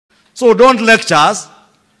So don't lecture us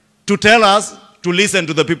to tell us to listen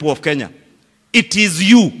to the people of Kenya. It is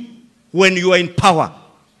you, when you are in power,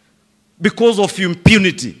 because of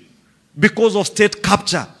impunity, because of state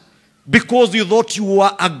capture, because you thought you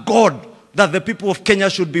were a god that the people of Kenya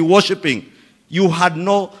should be worshipping, you had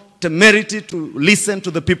no temerity to listen to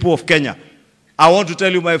the people of Kenya. I want to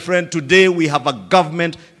tell you, my friend, today we have a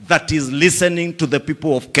government that is listening to the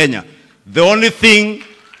people of Kenya. The only thing,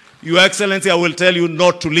 Your Excellency, I will tell you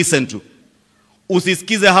not to listen to.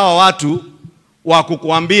 Usisikize hawa watu wa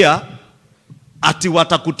kukuambia ati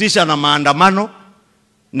watakutisha na maandamano,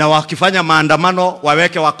 na wakifanya maandamano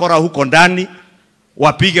waweke wakora huko ndani,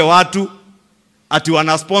 wapige watu, ati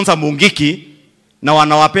wanasponsor Mungiki na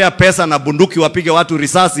wanawapea pesa na bunduki wapige watu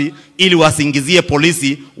risasi ili wasingizie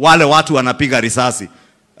polisi wale watu wanapiga risasi.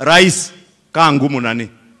 Rais, kaa ngumu nani?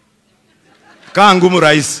 Kaa ngumu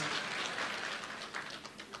rais.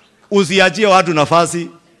 Usiachie watu nafasi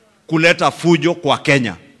kuleta fujo kwa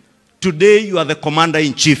Kenya. Today you are the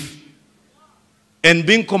commander-in-chief. And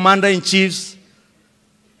being commander-in-chief,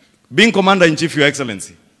 Your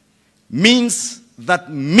Excellency, means that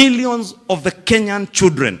millions of the Kenyan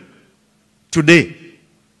children today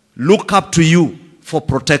look up to you for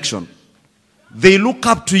protection. They look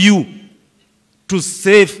up to you to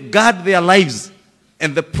safeguard their lives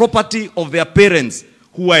and the property of their parents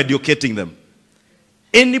who are educating them.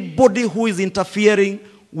 Anybody who is interfering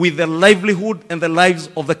with the livelihood and the lives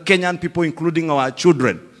of the Kenyan people, including our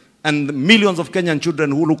children, and the millions of Kenyan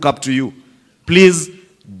children who look up to you, please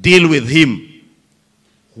deal with him.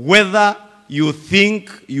 Whether you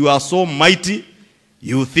think you are so mighty,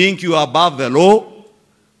 you think you are above the law.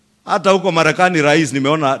 Hata huko Marekani rais,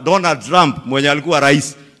 nimeona Donald Trump mwenye alikuwa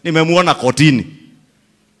rais, nimemuona kotini.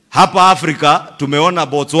 Hapa Afrika tumeona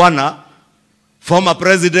Botswana former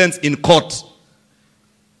presidents in court.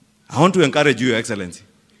 I want to encourage you, Your Excellency.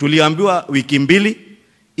 Tuliambiwa wiki mbili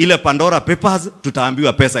ile Pandora Papers,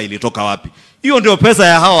 tutaambiwa pesa ilitoka wapi. Hiyo ndio pesa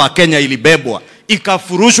ya hawa wa Kenya ilibebwa,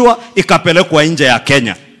 ikafurushwa, ikapelekwa nje ya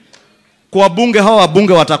Kenya. Kwa bunge, hawa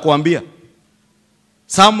wabunge watakuambia.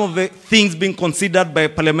 Some of the things being considered by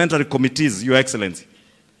parliamentary committees, Your Excellency.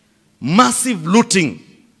 Massive looting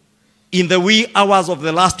in the wee hours of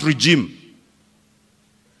the last regime.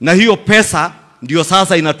 Na hiyo pesa ndio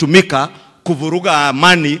sasa inatumika kuvuruga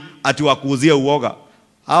amani ati wakuuzia uoga.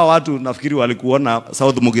 Hawa watu nafikiri walikuona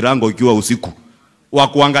South Mugirango ikiwa usiku.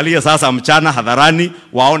 Wakuangalia sasa mchana hadharani,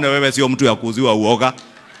 waone wewe sio mtu ya kuuziwa uoga.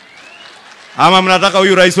 Ama mnataka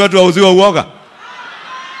huyu rais wetu auziwe uoga?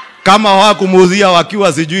 Kama hawakumuuzia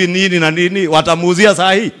wakiwa sijui nini na nini, watamuuzia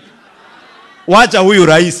saa hii? Wacha huyu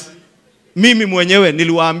rais. Mimi mwenyewe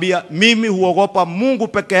niliwaambia, mimi huogopa Mungu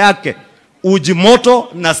peke yake, uji moto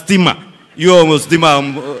na stima. Hiyo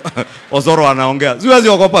stima Osoro anaongea. Siwezi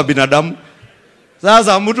ogopa binadamu.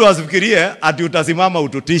 Sasa mtu asifikirie ati utasimama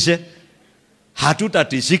ututishe.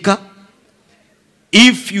 Hatutatishika.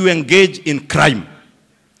 If you engage in crime,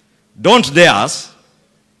 don't dare us,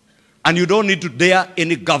 and you don't need to dare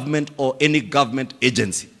any government or any government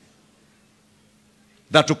agency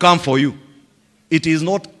that to come for you. It is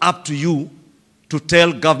not up to you to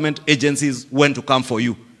tell government agencies when to come for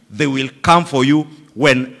you. They will come for you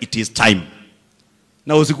when it is time.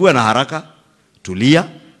 Na usikuwe na haraka, tulia,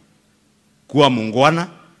 kuwa mungwana,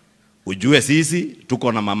 ujue sisi,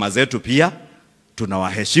 tuko na mama zetu pia,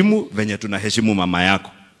 tunawaheshimu venye tunaheshimu mama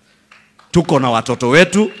yako. Tuko na watoto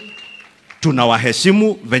wetu,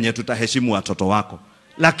 tunawaheshimu venye tutaheshimu watoto wako.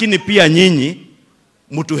 Lakini pia nyinyi,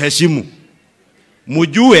 mtuheshimu.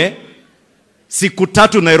 Mujue, siku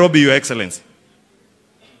 3 Nairobi, Your Excellency.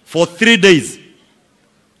 For 3 days,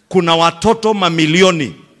 kuna watoto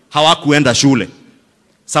mamilioni hawakuenda shule.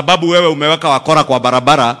 Sababu wewe umeweka wakora kwa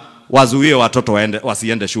barabara, wazuie watoto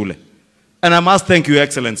wasiende shule. And I must thank you, Your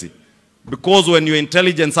Excellency, because when your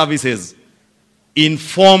intelligence services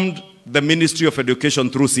informed the Ministry of Education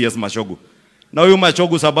through CS Machogu. Na huyu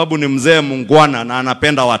Machogu sababu ni mzee mungwana na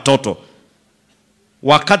anapenda watoto.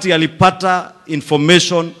 Wakati alipata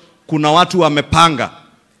information kuna watu wamepanga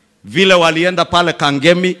vile walienda pale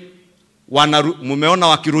Kangemi, mumeona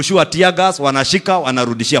wakirushiwa tear gas, wanashika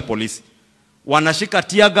wanarudishia polisi. Wanashika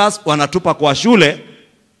tear gas wanatupa kwa shule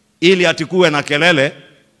ili atikuwe na kelele.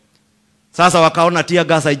 Sasa wakaona tear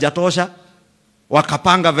gas haijatosha,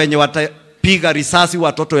 wakapanga venye watapiga risasi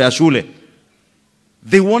watoto ya shule.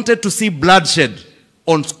 They wanted to see bloodshed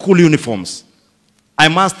on school uniforms. I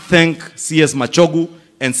must thank CS Machogu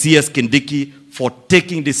and CS Kindiki for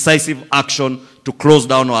taking decisive action to close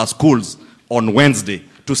down our schools on Wednesday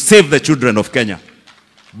to save the children of Kenya.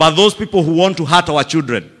 But those people who want to hurt our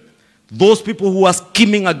children, those people who are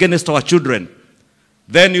scheming against our children,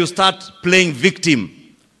 then you start playing victim.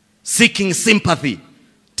 seeking sympathy,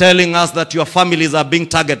 telling us that your families are being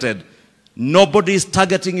targeted. Nobody is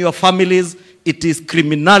targeting your families. It is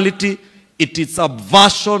criminality. It is a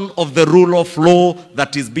version of the rule of law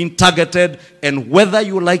that is being targeted. And whether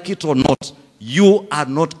you like it or not, you are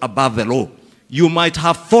not above the law. You might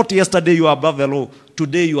have thought yesterday you are above the law.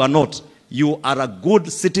 Today you are not. You are a good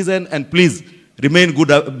citizen, and please remain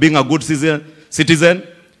good, being a good citizen.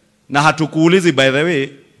 Na hatukuulizi, by the way,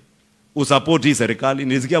 usupport hii serikali.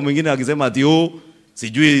 Nilisikia mwingine akisema ati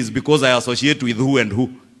sijui is because I associate with who and who.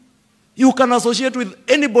 You can associate with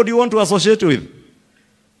anybody you want to associate with.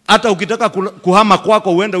 Hata ukitaka kuhama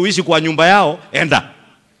kwako uende uishi kwa nyumba yao, enda.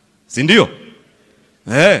 Si ndio?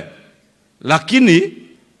 Lakini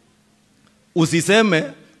usiseme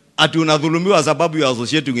ati unadhulumiwa sababu you are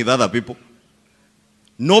associating with other people.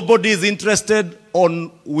 Nobody is interested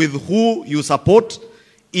with who you support.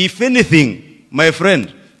 If anything, my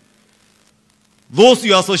friend, those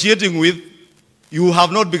you are associating with, you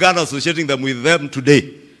have not begun associating them with them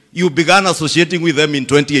today. You began associating with them in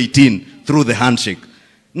 2018 through the handshake.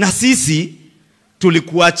 Na sisi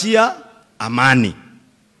tulikuachia amani.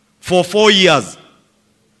 For 4 years,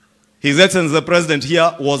 His Excellency the President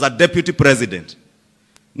here was a deputy president.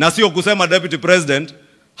 Na sio kusema deputy president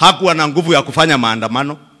hakuwa na nguvu ya kufanya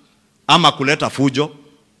maandamano ama kuleta fujo,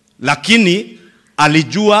 lakini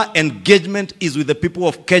alijua engagement is with the people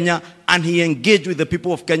of Kenya, and he engaged with the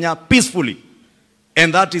people of Kenya peacefully.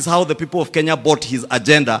 And that is how the people of Kenya bought his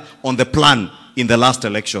agenda on the plan in the last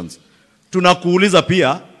elections. Tunakuuliza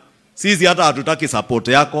pia, sisi hata hatutaki support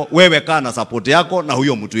yako, wewe kaa na support yako na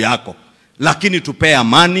huyo mtu yako. Lakini tupe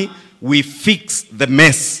amani, we fix the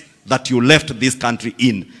mess that you left this country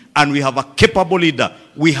in. And we have a capable leader.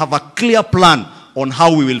 We have a clear plan on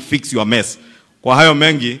how we will fix your mess. Kwa hayo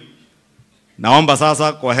mengi, naomba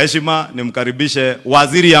sasa kwa heshima nimkaribishe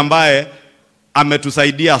waziri ambaye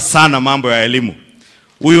ametusaidia sana mambo ya elimu.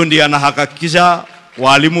 Huyu ndiye anahakikisha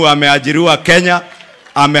walimu wameajiriwa Kenya,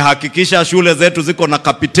 amehakikisha shule zetu ziko na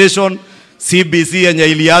capitation, CBC yenye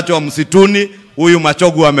iliachwa msituni, huyu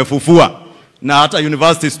Machogu amefufua. Na hata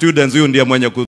university students, huyu ndiye mwenye